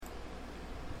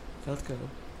Let's go.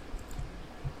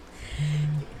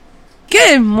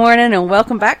 Good morning and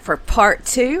welcome back for part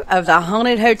 2 of the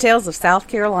Haunted Hotels of South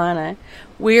Carolina.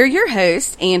 We're your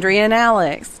hosts, Andrea and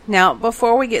Alex. Now,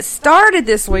 before we get started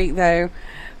this week, though,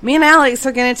 me and Alex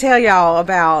are going to tell y'all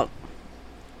about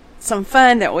some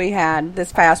fun that we had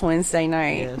this past Wednesday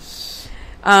night. Yes.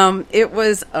 It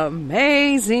was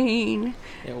amazing.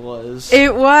 It was.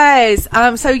 So,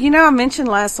 I mentioned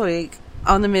last week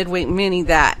on the midweek mini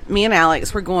that me and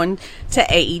Alex were going to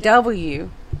AEW,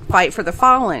 Fight for the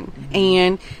Fallen. Mm-hmm.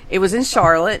 And it was in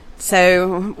Charlotte.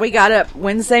 So we got up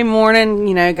Wednesday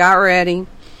morning, got ready.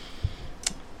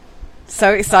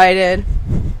 So excited.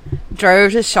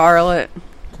 Drove to Charlotte.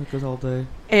 Took us all day.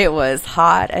 It was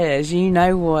hot as you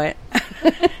know what.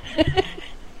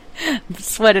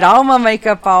 Sweated all my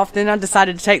makeup off. Then I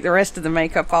decided to take the rest of the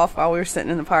makeup off while we were sitting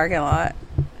in the parking lot.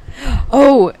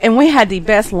 Oh, and we had the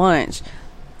best lunch.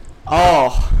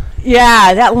 Oh.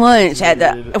 Yeah, that lunch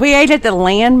we ate at the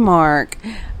Landmark.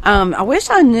 I wish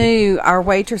I knew our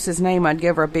waitress's name. I'd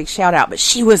give her a big shout out, but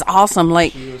she was awesome.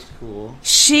 She was cool.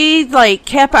 She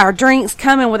kept our drinks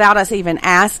coming without us even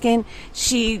asking.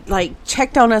 She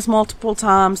checked on us multiple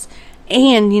times,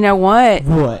 and you know what?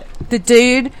 What? The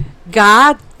dude,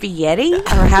 Guy Fieri, or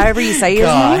however you say his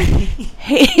name,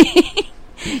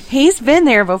 he's been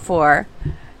there before.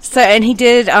 So, and he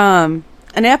did an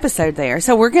episode there.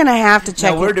 So we're gonna have to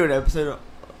check. No, we're doing an episode.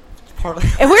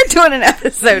 And we're doing an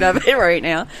episode of it right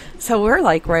now. So we're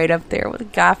right up there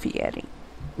with Guy Fieri.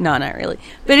 No, not really.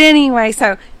 But anyway,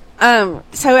 so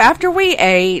after we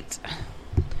ate,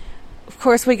 of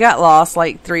course we got lost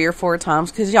 3 or 4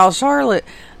 times because y'all, Charlotte.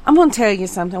 I'm gonna tell you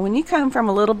something. When you come from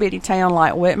a little bitty town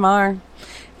like Whitmire,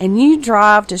 and you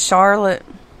drive to Charlotte,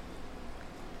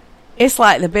 it's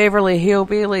like the Beverly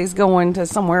Hillbillies going to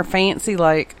somewhere fancy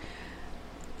I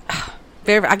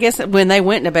guess when they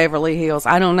went to Beverly Hills,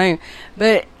 I don't know,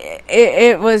 but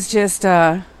it was just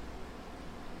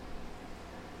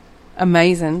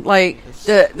amazing.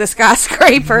 The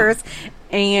skyscrapers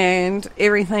and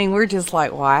everything. We're just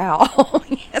wow,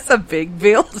 it's a big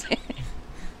building.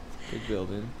 Big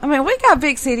building. I mean, we got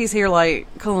big cities here like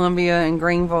Columbia and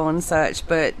Greenville and such,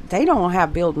 but they don't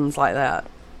have buildings like that.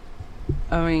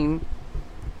 I mean,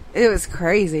 it was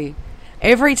crazy.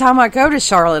 Every time I go to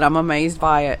Charlotte, I'm amazed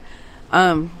by it.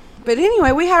 But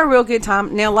anyway, we had a real good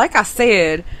time. Now, like I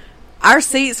said, our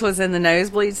seats was in the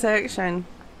nosebleed section.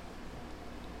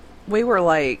 We were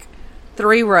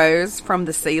 3 rows from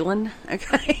the ceiling,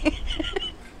 okay?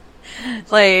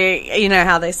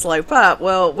 How they slope up.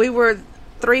 Well, we were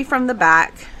 3 from the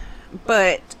back,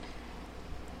 but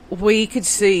we could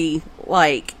see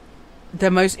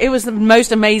it was the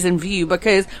most amazing view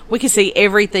because we could see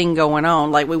everything going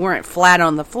on. We weren't flat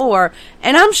on the floor,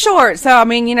 and I'm short, so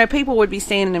people would be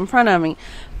standing in front of me.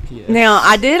 Yes. Now,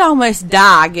 I did almost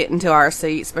die getting to our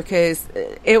seats because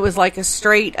it was a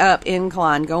straight up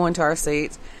incline going to our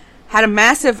seats. Had a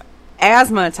massive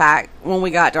asthma attack when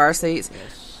we got to our seats.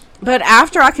 Yes. But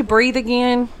after I could breathe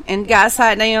again and got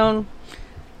sat down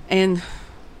and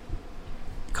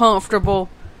comfortable,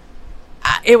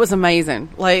 it was amazing.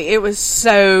 It was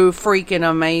so freaking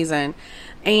amazing.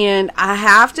 And I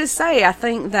have to say, I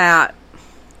think that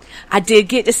I did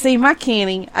get to see my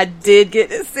Kenny. I did get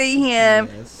to see him.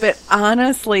 Yes. But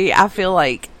honestly, I feel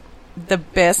the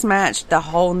best match the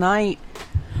whole night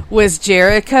was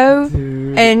Jericho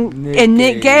and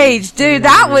Nick Gage. Dude,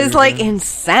 that was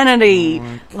insanity.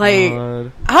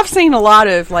 Oh I've seen a lot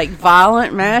of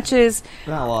violent matches.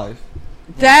 Not live.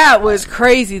 That was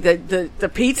crazy.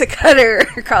 The pizza cutter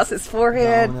across his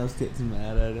forehead. Domino's getting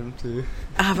mad at him too.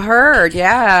 I've heard,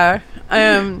 yeah.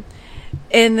 And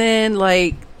then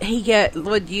he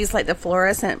would use the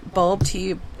fluorescent bulb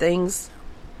tube things.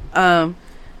 I've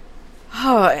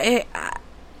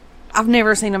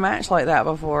never seen a match like that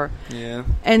before. Yeah.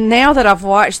 And now that I've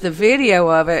watched the video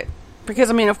of it, because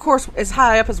of course, as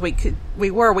high up as we could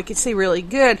see really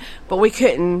good, but we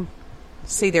couldn't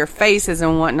see their faces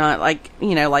and whatnot,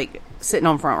 sitting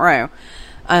on front row.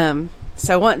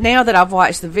 So now that I've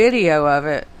watched the video of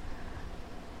it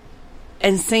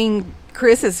and seen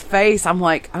Chris's face, I'm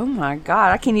oh my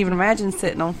God, I can't even imagine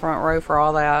sitting on front row for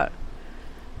all that.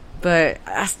 But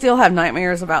I still have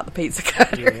nightmares about the pizza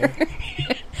cutter. Yeah.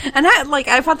 And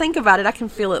if I think about it, I can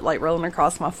feel it rolling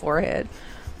across my forehead.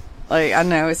 I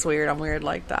know it's weird. I'm weird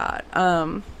like that.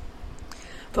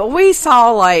 But we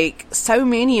saw so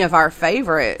many of our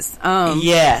favorites.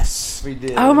 Yes, we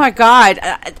did. Oh my God.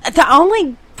 The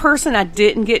only person I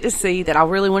didn't get to see that I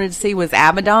really wanted to see was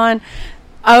Abaddon.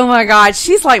 Oh my God,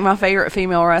 she's my favorite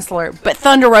female wrestler. But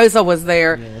Thunder Rosa was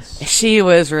there. Yes. She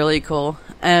was really cool.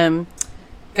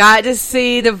 Got to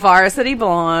see the Varsity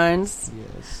Blondes.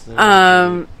 Yes.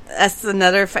 That's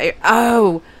another favorite.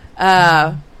 Oh,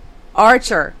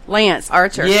 Archer. Lance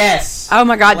Archer. Yes. Oh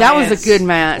my God, that was a Lance. good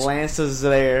match. Lance is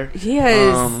there.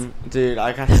 Yes. Dude,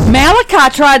 I got.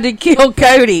 Malachi tried to kill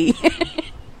Cody.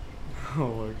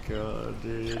 Oh my God,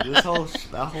 dude! That whole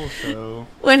show.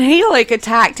 When he like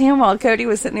attacked him while Cody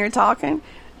was sitting there talking,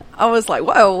 I was like,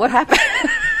 "Whoa, what happened?"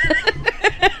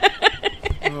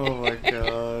 Oh my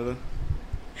God.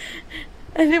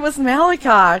 And it was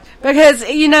Malachi because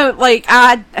like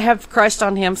I have crushed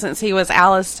on him since he was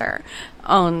Alistair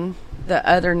on the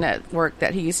other network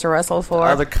that he used to wrestle for.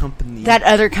 The other company. That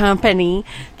other company,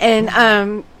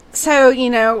 and so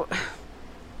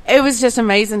it was just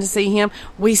amazing to see him.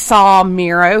 We saw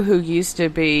Miro, who used to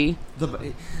be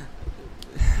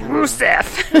Rusev.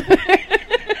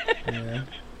 Yeah.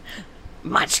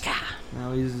 Machka.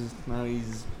 Now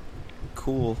he's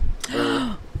cool.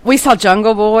 We saw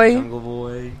Jungle Boy. Jungle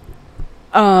Boy.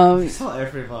 We saw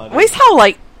everybody. We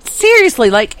saw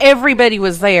seriously, everybody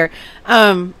was there.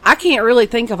 I can't really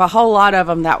think of a whole lot of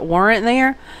them that weren't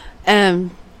there.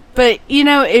 But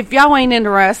if y'all ain't into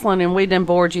wrestling and we done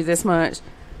bored you this much,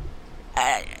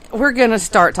 we're gonna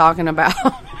start talking about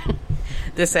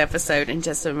this episode in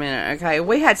just a minute. Okay,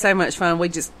 we had so much fun, we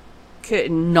just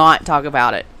could not talk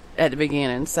about it at the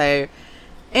beginning. So,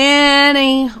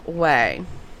 anyway,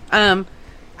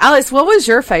 Alex, what was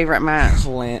your favorite match?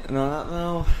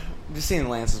 No. Just seeing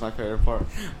Lance is my favorite part.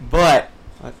 But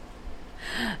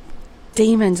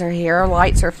Demons are here.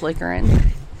 Lights are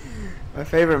flickering. my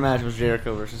favorite match was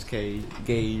Jericho versus Gage.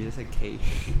 I said Cage.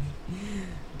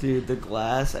 Dude, the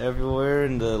glass everywhere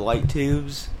and the light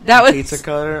tubes. That was pizza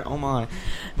cutter. Oh my!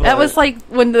 But, that was like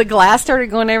when the glass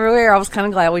started going everywhere. I was kind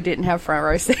of glad we didn't have front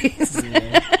row seats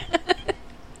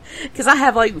because I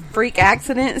have freak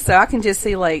accidents, so I can just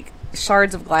see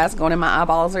shards of glass going in my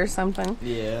eyeballs or something.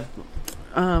 Yeah.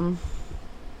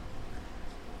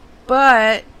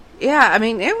 But yeah, I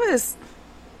mean, it was.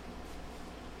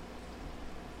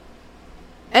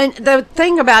 And the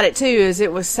thing about it too is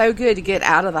it was so good to get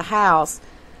out of the house.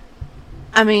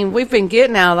 I mean, we've been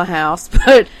getting out of the house,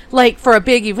 but for a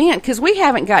big event, because we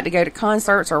haven't got to go to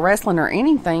concerts or wrestling or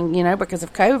anything, because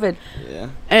of COVID. Yeah.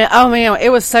 And oh man, it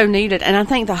was so needed. And I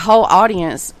think the whole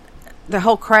audience, the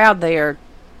whole crowd there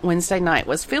Wednesday night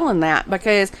was feeling that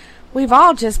because we've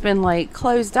all just been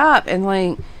closed up and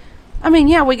I mean,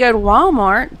 yeah, we go to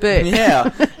Walmart, but yeah,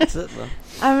 that's it though.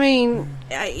 I mean,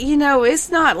 it's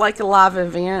not a live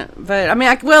event, but I mean,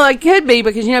 it could be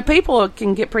because people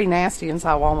can get pretty nasty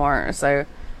inside Walmart. So,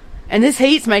 and this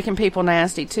heat's making people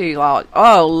nasty too.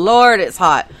 Oh Lord, it's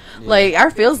hot. Yeah. Our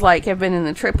feels have been in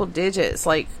the triple digits,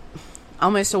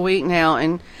 almost a week now,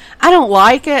 and I don't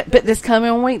like it. But this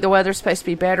coming week, the weather's supposed to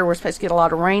be better. We're supposed to get a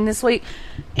lot of rain this week,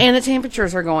 and the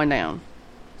temperatures are going down.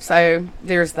 So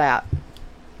there's that.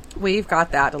 We've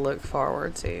got that to look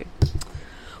forward to.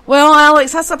 Well,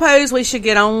 Alex, I suppose we should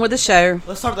get on with the show.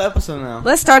 Let's start the episode now.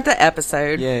 Let's start the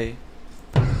episode. Yay.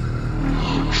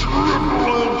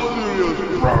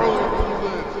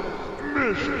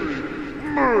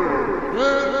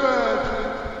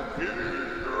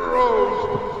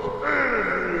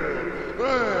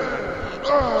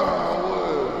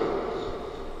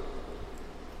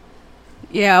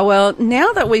 Yeah, well,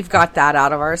 now that we've got that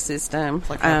out of our system,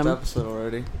 It's half the episode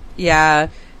already. Yeah,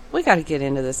 we got to get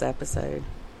into this episode.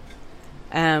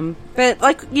 But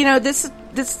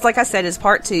this like I said is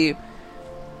part 2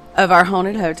 of our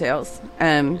haunted hotels.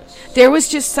 Yes. There was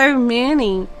just so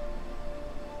many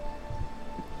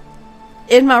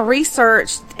in my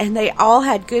research, and they all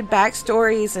had good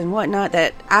backstories and whatnot.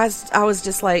 That I was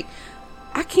just I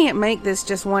can't make this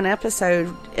just one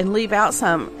episode and leave out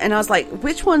some. And I was like,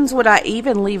 which ones would I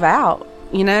even leave out?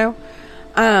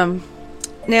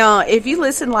 Now, if you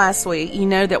listened last week, you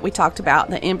know that we talked about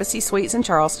the Embassy Suites in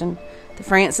Charleston, the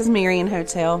Francis Marion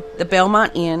Hotel, the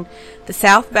Belmont Inn, the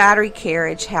South Battery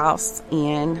Carriage House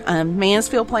Inn,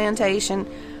 Mansfield Plantation,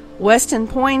 Weston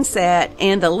Poinsett,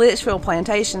 and the Litchfield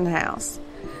Plantation House.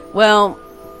 Well,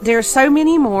 there's so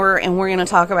many more, and we're going to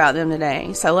talk about them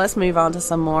today. So let's move on to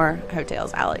some more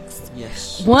hotels, Alex.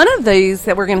 Yes. One of these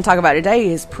that we're going to talk about today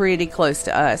is pretty close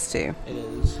to us, too. It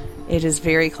is. It is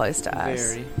very close to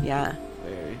us. Very. Yeah.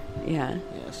 Very. Yeah.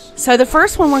 Yes. So the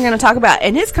first one we're going to talk about,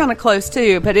 and it's kind of close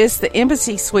too, but it's the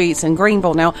Embassy Suites in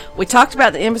Greenville. Now, we talked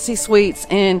about the Embassy Suites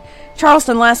in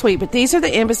Charleston last week, but these are the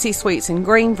Embassy Suites in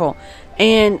Greenville.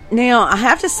 And now I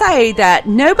have to say that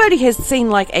nobody has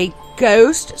seen a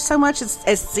ghost so much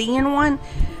as seeing one,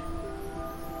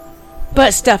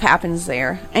 but stuff happens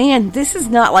there. And this is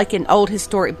not an old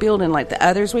historic building like the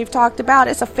others we've talked about.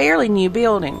 It's a fairly new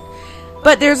building.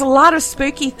 But there's a lot of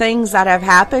spooky things that have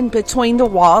happened between the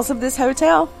walls of this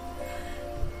hotel.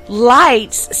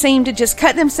 Lights seem to just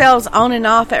cut themselves on and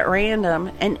off at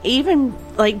random. And even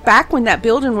like back when that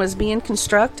building was being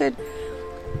constructed,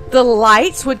 the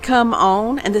lights would come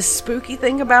on. And the spooky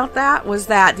thing about that was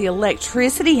that the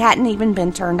electricity hadn't even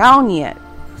been turned on yet.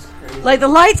 Like the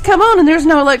lights come on and there's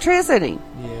no electricity.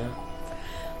 Yeah.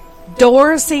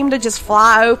 Doors seem to just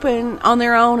fly open on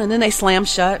their own and then they slam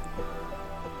shut.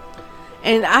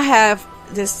 And I have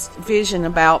this vision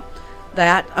about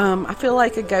that. I feel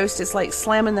like a ghost is like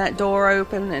slamming that door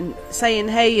open and saying,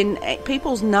 hey, and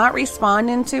people's not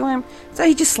responding to him. So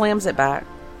he just slams it back.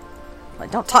 Like,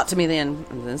 don't talk to me then.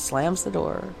 And then slams the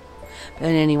door. But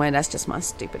anyway, that's just my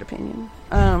stupid opinion.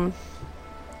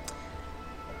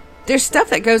 There's stuff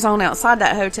that goes on outside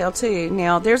that hotel too.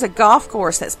 Now, there's a golf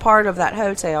course that's part of that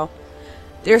hotel.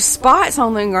 There's spots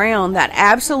on the ground that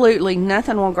absolutely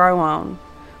nothing will grow on.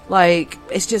 Like,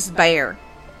 it's just bare.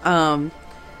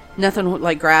 Nothing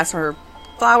like grass or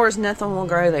flowers, nothing will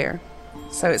grow there.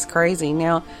 So it's crazy.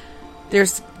 Now,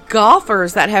 there's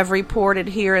golfers that have reported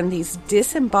hearing these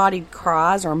disembodied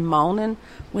cries or moaning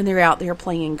when they're out there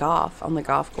playing golf on the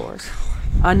golf course.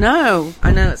 I know,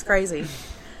 it's crazy.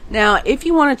 Now, if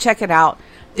you want to check it out,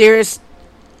 there's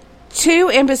 2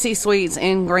 Embassy Suites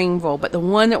in Greenville, but the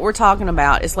one that we're talking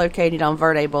about is located on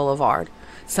Verde Boulevard.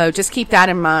 So just keep that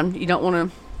in mind. You don't want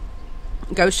to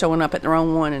go showing up at the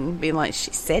wrong one and being like,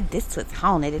 she said this was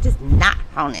haunted. It is not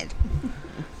haunted.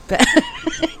 But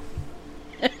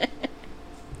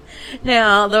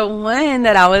now, the one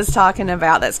that I was talking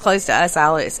about that's close to us,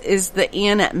 Alex, is the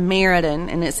Inn at Meriden,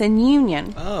 and it's in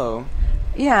Union. Oh.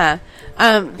 Yeah.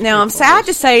 Now, I'm sad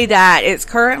to say that it's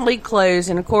currently closed,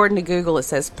 and according to Google, it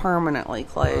says permanently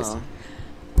closed. Oh.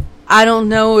 I don't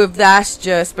know if that's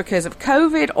just because of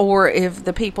COVID or if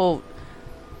the people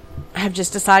have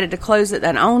just decided to close it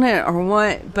that own it or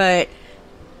what, but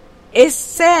it's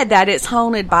said that it's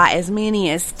haunted by as many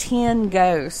as 10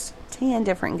 ghosts, 10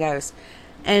 different ghosts,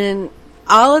 and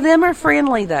all of them are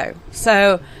friendly though.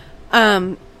 So,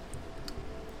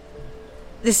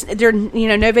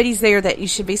 nobody's there that you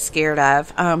should be scared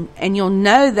of, and you'll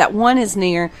know that one is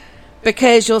near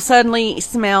because you'll suddenly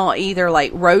smell either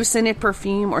like rose-scented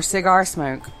perfume or cigar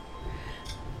smoke.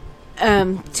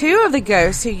 2 of the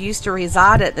ghosts who used to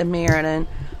reside at the Meriden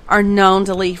are known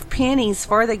to leave pennies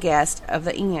for the guests of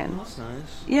the inn. That's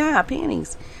nice. Yeah,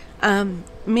 pennies.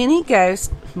 Many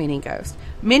guests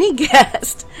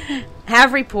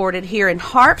have reported hearing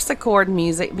harpsichord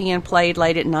music being played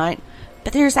late at night,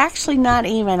 but there's actually not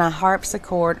even a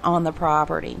harpsichord on the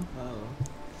property. Oh.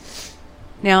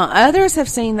 Now, others have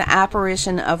seen the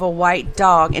apparition of a white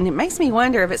dog, and it makes me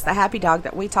wonder if it's the happy dog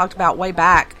that we talked about way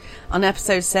back on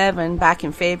episode 7 back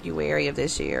in February of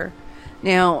this year.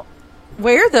 Now,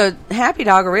 where the happy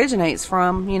dog originates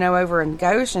from, over in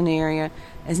Goshen area,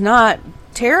 is not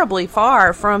terribly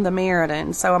far from the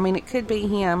Meriden. So, I mean, it could be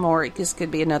him or it just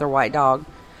could be another white dog.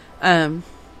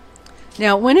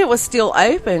 Now, when it was still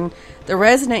open, the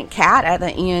resident cat at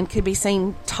the inn could be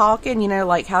seen talking,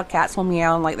 like how cats will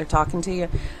meow and like they're talking to you,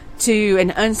 to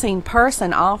an unseen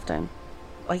person often.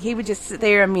 Like, he would just sit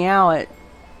there and meow at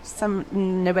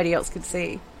nobody else could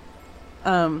see.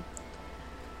 I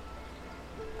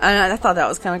thought that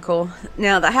was kind of cool.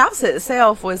 Now, the house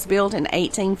itself was built in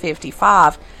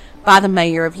 1855 by the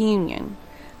mayor of Union,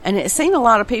 and it's seen a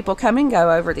lot of people come and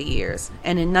go over the years.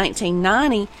 And in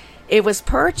 1990, it was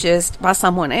purchased by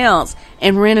someone else,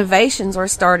 and renovations were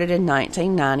started in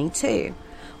 1992.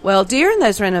 Well, during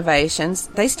those renovations,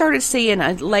 they started seeing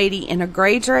a lady in a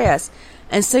gray dress,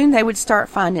 and soon they would start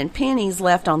finding pennies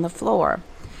left on the floor.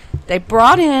 They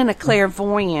brought in a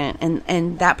clairvoyant,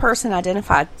 and that person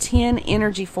identified 10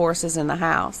 energy forces in the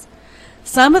house.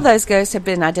 Some of those ghosts have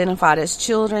been identified as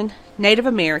children, Native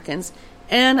Americans,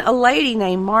 and a lady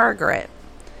named Margaret.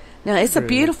 Now, it's a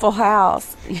beautiful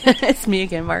house. It's me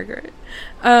again, Margaret.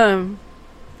 Like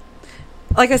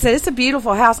I said, it's a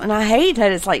beautiful house, and I hate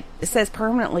that it says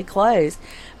permanently closed.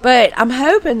 But I'm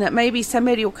hoping that maybe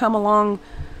somebody will come along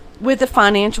with the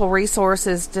financial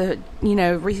resources to,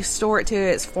 restore it to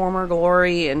its former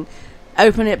glory and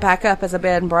open it back up as a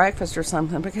bed and breakfast or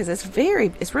something, because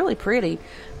it's really pretty.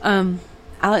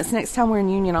 Alex, next time we're in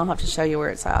Union, I'll have to show you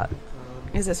where it's at,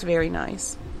 because it's very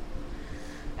nice.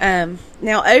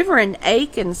 Now, over in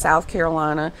Aiken, South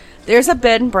Carolina, there's a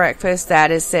bed and breakfast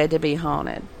that is said to be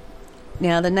haunted.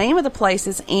 Now, the name of the place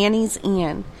is Annie's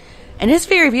Inn, and it's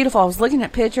very beautiful. I was looking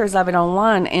at pictures of it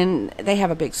online, and they have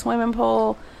a big swimming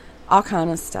pool, all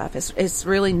kind of stuff. It's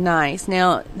really nice.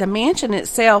 Now, the mansion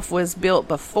itself was built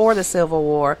before the Civil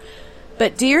War,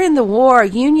 But during the war,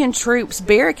 Union troops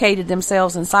barricaded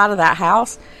themselves inside of that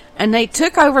house, and they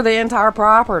took over the entire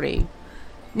property.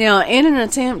 Now, in an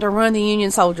attempt to run the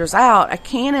Union soldiers out, a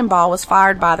cannonball was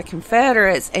fired by the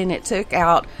Confederates, and it took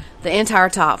out the entire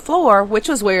top floor, which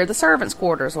was where the servants'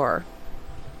 quarters were.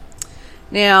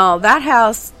 Now, that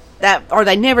house,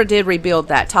 they never did rebuild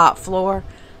that top floor.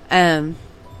 And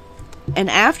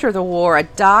after the war, a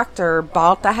doctor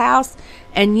bought the house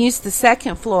and used the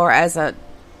second floor as a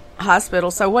hospital.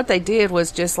 So what they did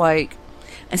was just like,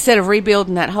 instead of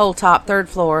rebuilding that whole top third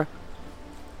floor,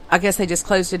 I guess they just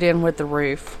closed it in with the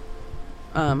roof.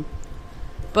 Anyway,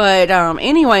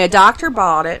 a doctor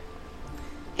bought it,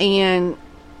 and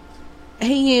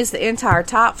he used the entire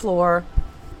top floor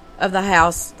of the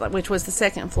house, which was the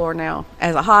second floor now,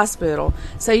 as a hospital.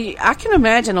 So I can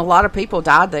imagine a lot of people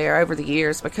died there over the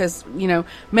years because,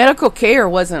 medical care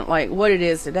wasn't like what it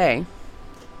is today.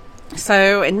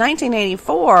 So in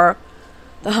 1984,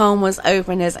 the home was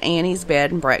opened as Annie's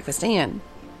Bed and Breakfast Inn.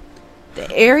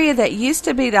 The area that used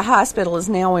to be the hospital is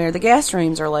now where the guest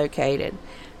rooms are located.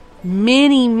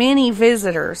 Many, many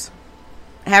visitors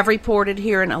have reported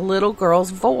hearing a little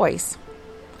girl's voice.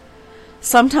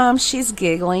 Sometimes she's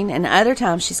giggling, and other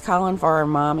times she's calling for her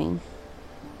mommy.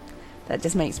 That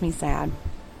just makes me sad.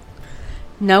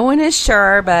 No one is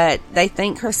sure, but they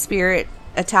think her spirit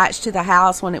attached to the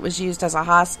house when it was used as a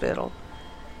hospital.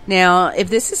 Now, if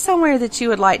this is somewhere that you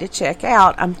would like to check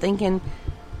out, I'm thinking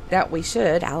that we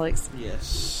should, Alex.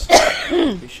 Yes.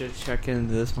 We should check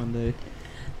into this one day.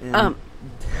 And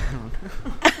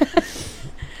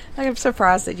I'm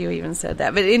surprised that you even said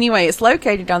that. But anyway, it's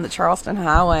located on the Charleston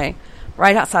Highway,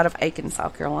 right outside of Aiken,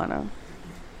 South Carolina.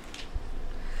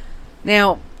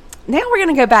 Now we're going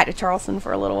to go back to Charleston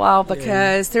for a little while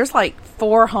because there's like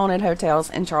 4 haunted hotels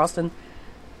in Charleston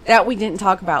that we didn't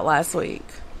talk about last week.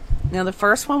 Now, the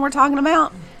first one we're talking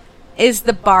about is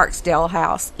the Barksdale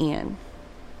House Inn.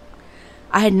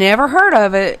 I had never heard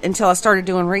of it until I started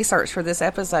doing research for this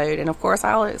episode. And, of course,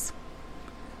 Alex,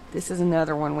 this is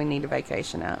another one we need a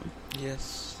vacation at.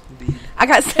 Yes, indeed. I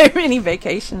got so many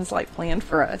vacations, planned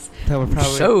for us. That would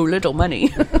probably... So little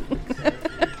money.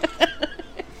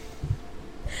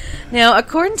 Now,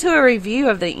 according to a review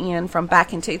of the inn from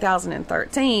back in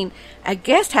 2013, a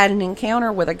guest had an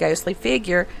encounter with a ghostly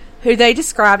figure who they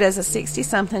described as a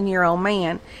 60-something-year-old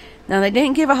man. Now, they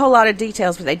didn't give a whole lot of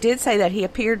details, but they did say that he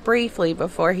appeared briefly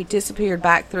before he disappeared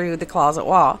back through the closet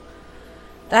wall.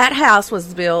 That house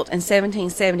was built in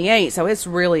 1778, so it's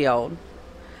really old.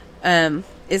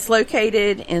 It's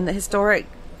located in the historic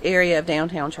area of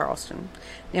downtown Charleston.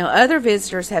 Now, other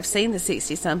visitors have seen the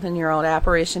 60-something-year-old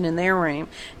apparition in their room.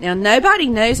 Now, nobody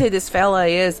knows who this fella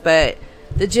is, but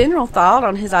the general thought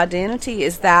on his identity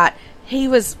is that he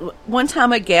was one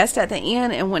time a guest at the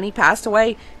inn, and when he passed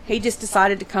away, he just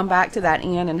decided to come back to that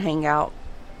inn and hang out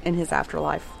in his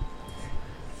afterlife.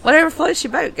 Whatever floats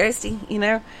your boat, ghosty,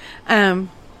 Then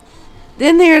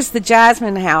there's the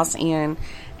Jasmine House Inn,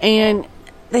 and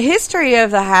the history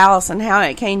of the house and how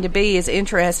it came to be is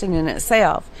interesting in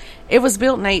itself. It was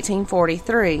built in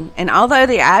 1843, and although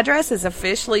the address is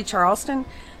officially Charleston,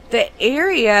 the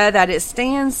area that it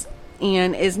stands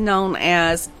in is known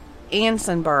as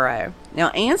Ansonboro. Now,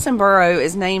 Ansonboro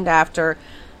is named after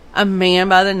a man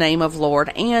by the name of Lord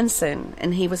Anson,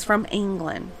 and he was from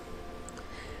England.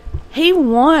 He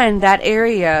won that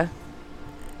area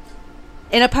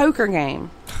in a poker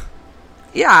game.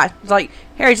 Yeah,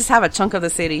 Harry, just have a chunk of the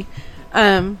city.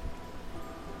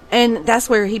 And that's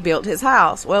where he built his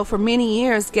house. Well, for many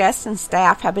years, guests and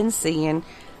staff have been seeing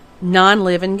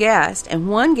non-living guests. And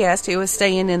one guest who was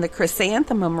staying in the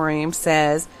chrysanthemum room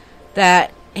says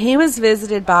that he was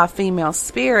visited by a female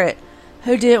spirit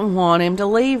who didn't want him to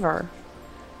leave her.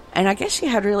 And I guess she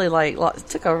had really,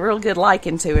 took a real good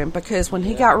liking to him, because when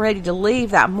he got ready to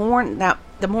leave the morning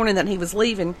that he was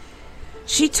leaving,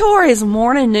 she tore his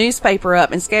morning newspaper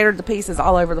up and scattered the pieces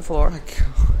all over the floor. Oh my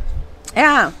God.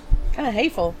 Yeah, kind of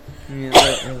hateful. Yeah,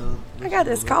 I got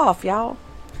this cough, y'all.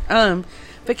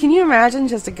 But can you imagine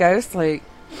just a ghost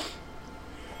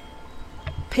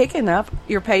picking up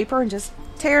your paper and just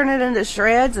tearing it into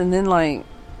shreds and then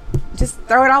just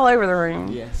throw it all over the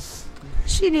room? Yes.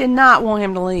 She did not want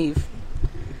him to leave.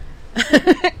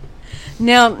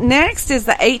 Now, next is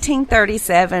the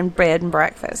 1837 bed and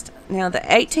breakfast. Now, the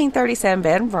 1837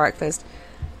 bed and breakfast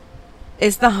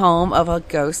is the home of a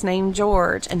ghost named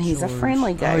George, and he's a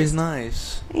friendly ghost. Oh, he's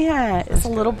nice. Yeah, it's a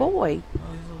little boy.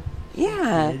 Oh,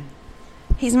 Yeah.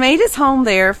 He's made his home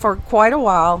there for quite a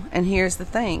while, and here's the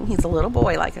thing. He's a little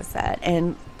boy, like I said,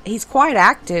 and he's quite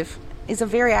active. He's a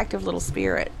very active little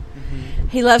spirit. Mm-hmm.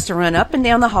 He loves to run up and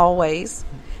down the hallways,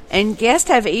 And guests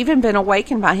have even been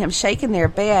awakened by him shaking their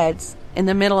beds in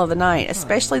the middle of the night,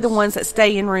 especially the ones that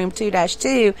stay in room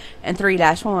 2-2 and 3-1.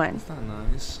 That's not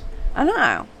nice. I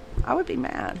know. I would be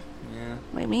mad. Yeah.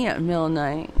 Wake me up in the middle of the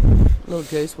night. Little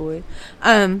ghost boy.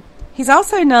 He's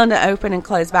also known to open and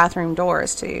close bathroom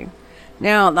doors, too.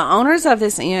 Now, the owners of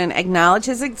this inn acknowledge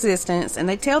his existence, and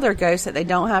they tell their ghosts that they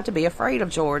don't have to be afraid of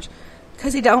George,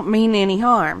 because he don't mean any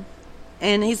harm.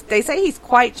 And they say he's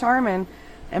quite charming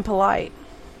and polite.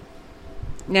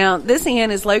 Now, this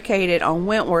inn is located on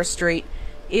Wentworth Street,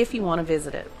 if you want to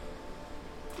visit it.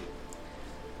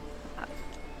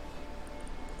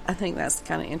 I think that's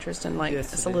kind of interesting. Like,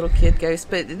 yes, it's a little kid ghost,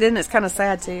 but then it's kind of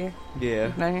sad, too.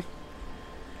 Yeah. No.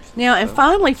 Now, and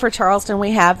finally for Charleston,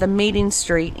 we have the Meeting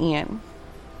Street Inn.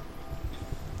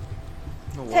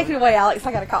 Take it away, Alex.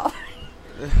 I got a cough.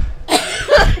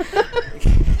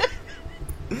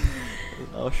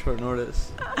 Oh, short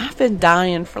notice. I've been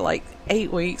dying for like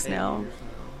 8 weeks now.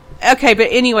 Okay, but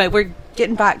anyway, we're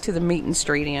getting back to the Meeting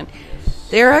Street Inn.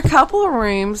 There are a couple of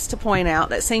rooms to point out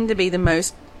that seem to be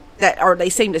they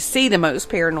seem to see the most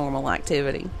paranormal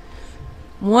activity.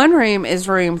 One room is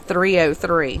room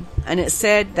 303, and it's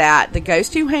said that the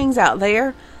ghost who hangs out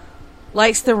there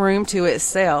likes the room to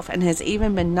itself and has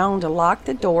even been known to lock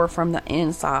the door from the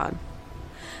inside.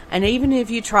 And even if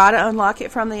you try to unlock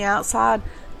it from the outside,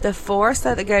 the force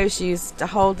that the ghost used to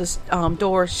hold the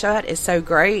door shut is so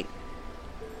great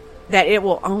that it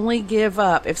will only give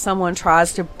up if someone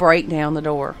tries to break down the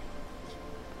door.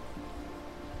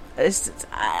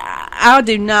 I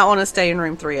do not want to stay in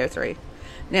room 303.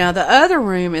 Now, the other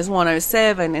room is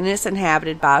 107, and it's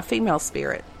inhabited by a female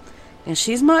spirit. And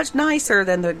she's much nicer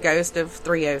than the ghost of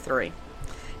 303.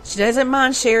 She doesn't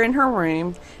mind sharing her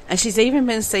room, and she's even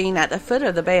been seen at the foot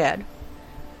of the bed.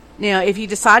 Now, if you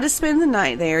decide to spend the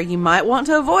night there, you might want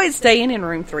to avoid staying in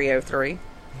room 303.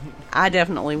 I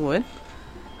definitely would.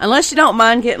 Unless you don't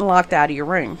mind getting locked out of your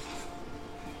room.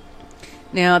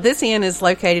 Now, this inn is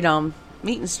located on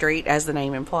Meeting Street, as the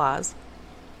name implies.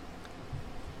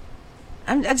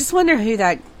 I just wonder who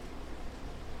that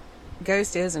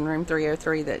ghost is in room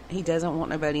 303 that he doesn't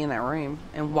want nobody in that room.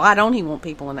 And why don't he want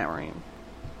people in that room?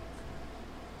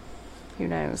 Who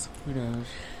knows? Who knows?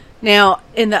 Now,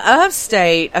 in the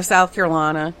upstate of South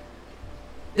Carolina,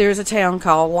 there's a town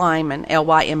called Lyman,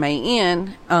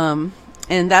 Lyman,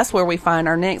 and that's where we find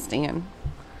our next inn.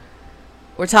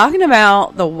 We're talking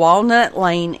about the Walnut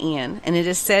Lane Inn, and it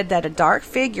is said that a dark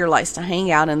figure likes to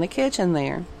hang out in the kitchen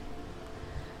there.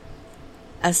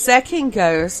 A second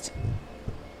ghost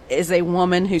is a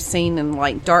woman who's seen in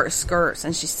like dark skirts,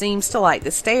 and she seems to like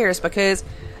the stairs because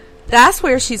that's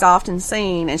where she's often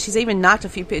seen, and she's even knocked a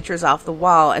few pictures off the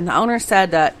wall. And the owner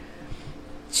said that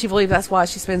she believes that's why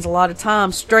she spends a lot of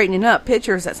time straightening up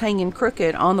pictures that's hanging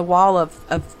crooked on the wall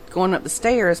of going up the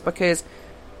stairs, because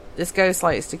this ghost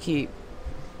likes to keep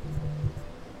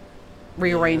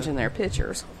rearranging their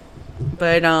pictures.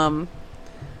 But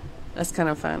that's kind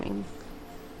of funny.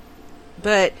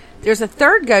 But there's a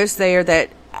third ghost there that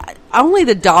only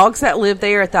the dogs that live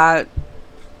there at that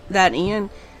inn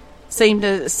seem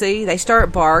to see. They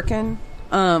start barking,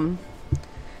 and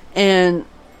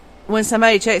when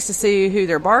somebody checks to see who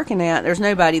they're barking at, there's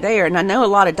nobody there. And I know a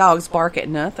lot of dogs bark at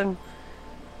nothing,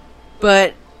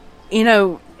 but you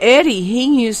know, Eddie,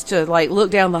 he used to like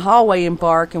look down the hallway and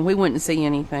bark, and we wouldn't see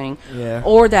anything. Yeah.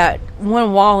 Or that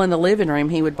one wall in the living room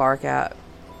he would bark at.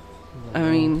 I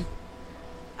mean,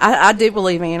 I do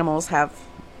believe animals have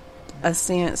a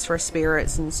sense for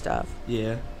spirits and stuff.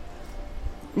 Yeah.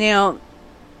 Now,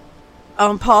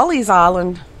 on Pawleys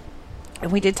Island,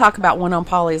 and we did talk about one on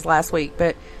Pawleys last week,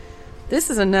 but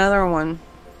this is another one,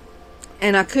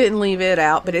 and I couldn't leave it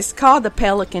out, but it's called the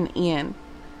Pelican Inn.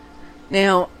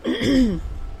 Now,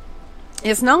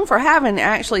 it's known for having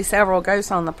actually several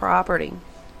ghosts on the property.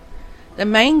 The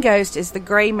main ghost is the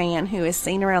gray man who is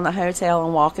seen around the hotel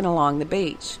and walking along the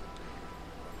beach.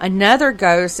 Another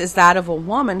ghost is that of a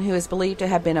woman who is believed to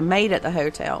have been a maid at the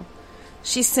hotel.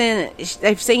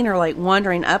 They've seen her like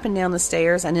wandering up and down the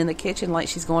stairs and in the kitchen like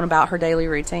she's going about her daily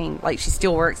routine, like she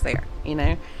still works there, you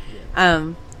know.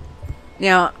 Yeah.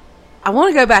 Now, I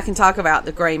want to go back and talk about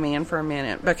the gray man for a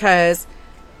minute, because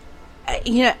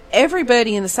you know,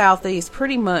 everybody in the Southeast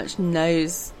pretty much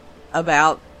knows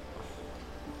about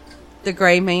the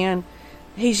gray man.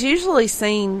 He's usually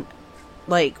seen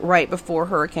like right before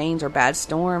hurricanes or bad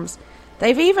storms.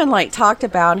 They've even like talked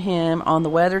about him on the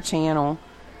Weather Channel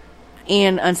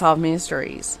and Unsolved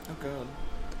Mysteries. Oh God.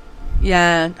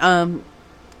 Yeah,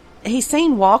 he's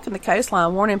seen walking the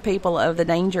coastline warning people of the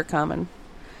danger coming.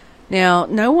 Now,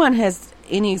 no one has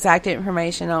any exact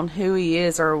information on who he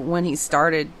is or when he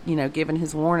started, giving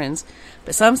his warnings.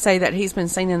 But some say that he's been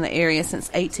seen in the area since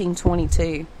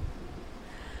 1822.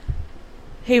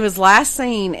 He was last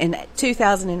seen in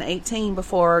 2018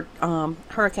 before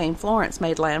Hurricane Florence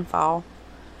made landfall.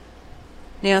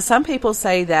 Now, some people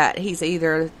say that he's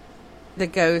either the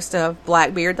ghost of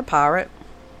Blackbeard the pirate,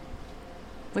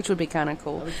 which would be kind of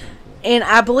cool. And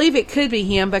I believe it could be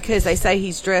him because they say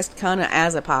he's dressed kind of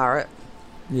as a pirate.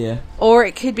 Yeah. Or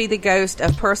it could be the ghost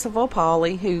of Percival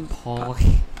Pauley,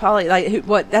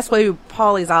 that's who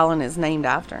Pauley's Island is named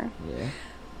after. Yeah.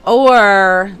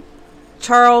 Or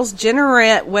Charles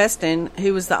Jenneret Weston,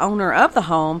 who was the owner of the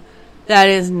home that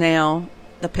is now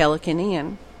the Pelican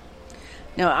Inn.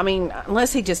 Now, I mean,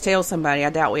 unless he just tells somebody, I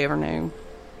doubt we ever knew.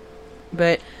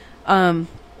 But, now,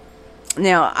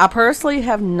 I personally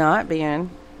have not been,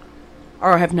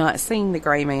 or have not seen the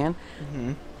Gray Man.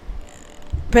 Mm-hmm.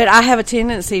 But I have a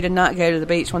tendency to not go to the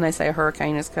beach when they say a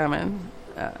hurricane is coming.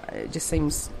 It just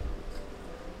seems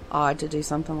odd to do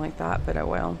something like that, but oh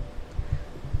well.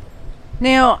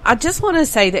 Now, I just want to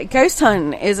say that ghost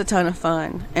hunting is a ton of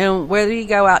fun. And whether you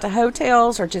go out to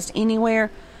hotels or just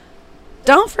anywhere,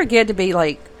 don't forget to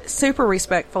be, super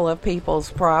respectful of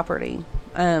people's property.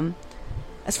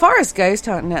 As far as ghost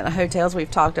hunting at the hotels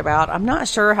we've talked about, I'm not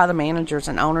sure how the managers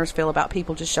and owners feel about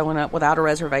people just showing up without a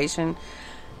reservation,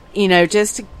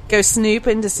 just to go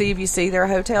snooping to see if you see their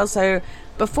hotel. So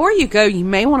before you go, you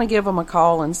may want to give them a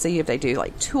call and see if they do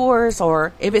tours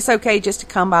or if it's okay just to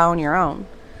come by on your own.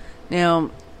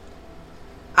 Now,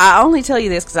 I only tell you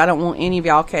this because I don't want any of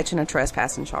y'all catching a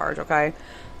trespassing charge, okay?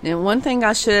 Now, one thing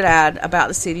I should add about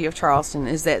the city of Charleston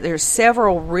is that there's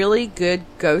several really good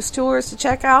ghost tours to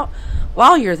check out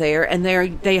while you're there, and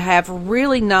they have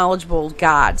really knowledgeable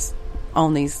guides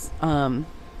on these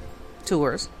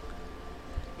tours.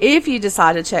 If you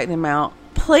decide to check them out,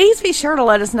 please be sure to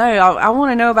let us know. I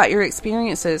want to know about your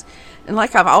experiences. And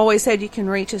like I've always said, you can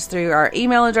reach us through our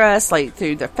email address,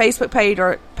 through the Facebook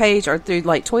page or through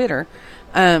Twitter.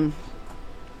 I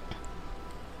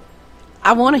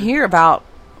want to hear about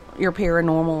your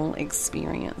paranormal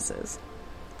experiences.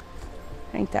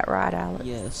 Ain't that right, Alex?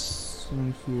 Yes. I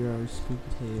want to hear our spooky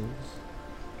tales.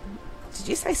 Did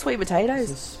you say sweet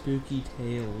potatoes? It's spooky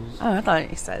tales. Oh, I thought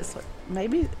you said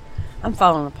maybe I'm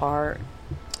falling apart.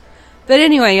 But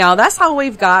anyway, y'all, that's all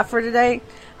we've got for today.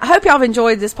 I hope y'all have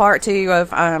enjoyed this part 2 of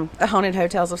the Haunted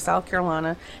Hotels of South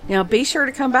Carolina. Now, be sure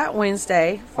to come back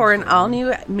Wednesday for an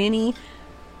all-new mini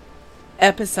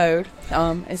episode.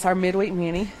 It's our midweek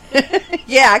mini.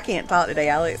 Yeah, I can't talk today,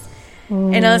 Alex.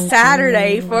 And on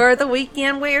Saturday for the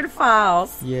Weekend Weird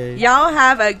Files. Yeah. Y'all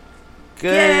have a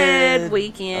good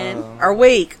weekend. Or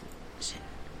week.